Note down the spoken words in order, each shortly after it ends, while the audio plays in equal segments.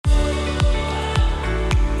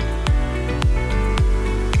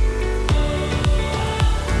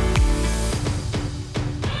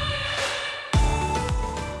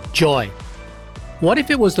Joy. What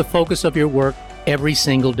if it was the focus of your work every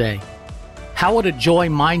single day? How would a joy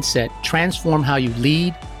mindset transform how you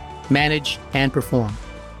lead, manage, and perform?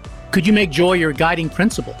 Could you make joy your guiding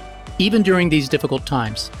principle, even during these difficult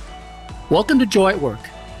times? Welcome to Joy at Work.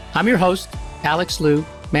 I'm your host, Alex Liu,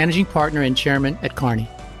 Managing Partner and Chairman at Kearney.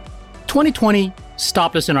 2020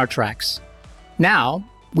 stopped us in our tracks. Now,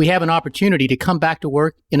 we have an opportunity to come back to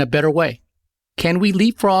work in a better way. Can we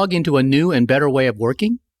leapfrog into a new and better way of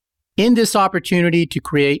working? In this opportunity to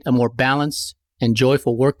create a more balanced and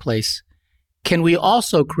joyful workplace, can we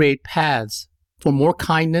also create paths for more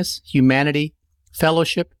kindness, humanity,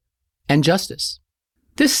 fellowship, and justice?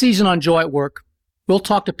 This season on Joy at Work, we'll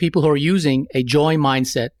talk to people who are using a joy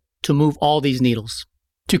mindset to move all these needles,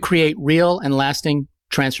 to create real and lasting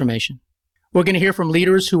transformation. We're going to hear from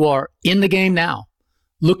leaders who are in the game now,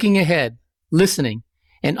 looking ahead, listening,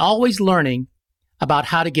 and always learning about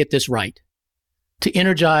how to get this right, to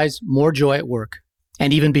energize more joy at work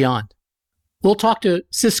and even beyond. We'll talk to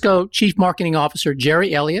Cisco Chief Marketing Officer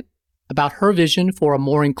Jerry Elliott about her vision for a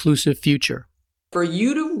more inclusive future. For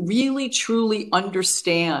you to really, truly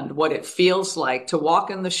understand what it feels like to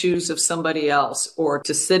walk in the shoes of somebody else or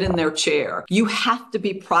to sit in their chair, you have to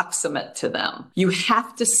be proximate to them. You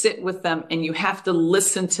have to sit with them and you have to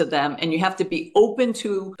listen to them and you have to be open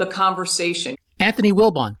to the conversation. Anthony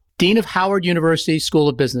Wilbon, Dean of Howard University School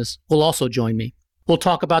of Business, will also join me. We'll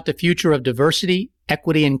talk about the future of diversity,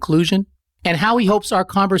 equity, and inclusion, and how he hopes our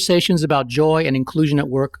conversations about joy and inclusion at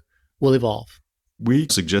work will evolve. We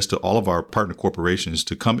suggest to all of our partner corporations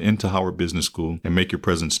to come into Howard Business School and make your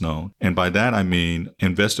presence known. And by that, I mean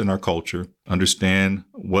invest in our culture, understand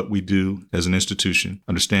what we do as an institution,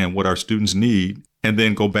 understand what our students need, and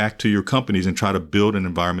then go back to your companies and try to build an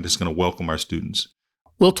environment that's going to welcome our students.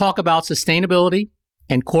 We'll talk about sustainability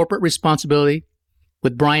and corporate responsibility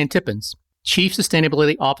with Brian Tippins, Chief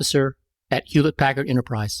Sustainability Officer at Hewlett-Packard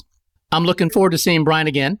Enterprise. I'm looking forward to seeing Brian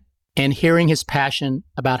again and hearing his passion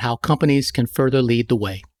about how companies can further lead the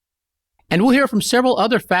way. And we'll hear from several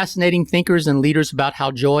other fascinating thinkers and leaders about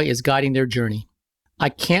how joy is guiding their journey. I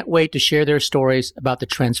can't wait to share their stories about the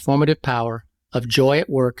transformative power of joy at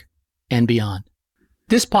work and beyond.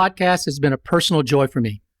 This podcast has been a personal joy for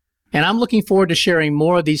me, and I'm looking forward to sharing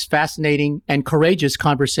more of these fascinating and courageous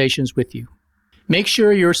conversations with you. Make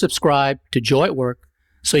sure you're subscribed to Joy at Work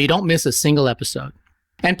so you don't miss a single episode.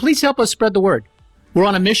 And please help us spread the word. We're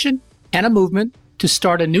on a mission and a movement to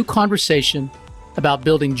start a new conversation about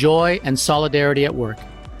building joy and solidarity at work,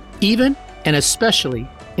 even and especially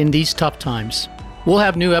in these tough times. We'll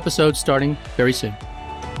have new episodes starting very soon.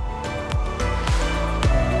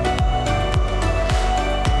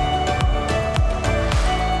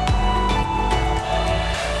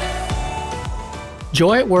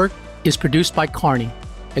 Joy at Work is produced by Kearney,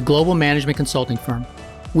 a global management consulting firm.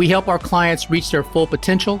 We help our clients reach their full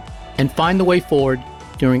potential and find the way forward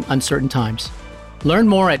during uncertain times. Learn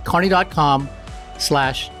more at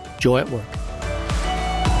kearney.com/joyatwork.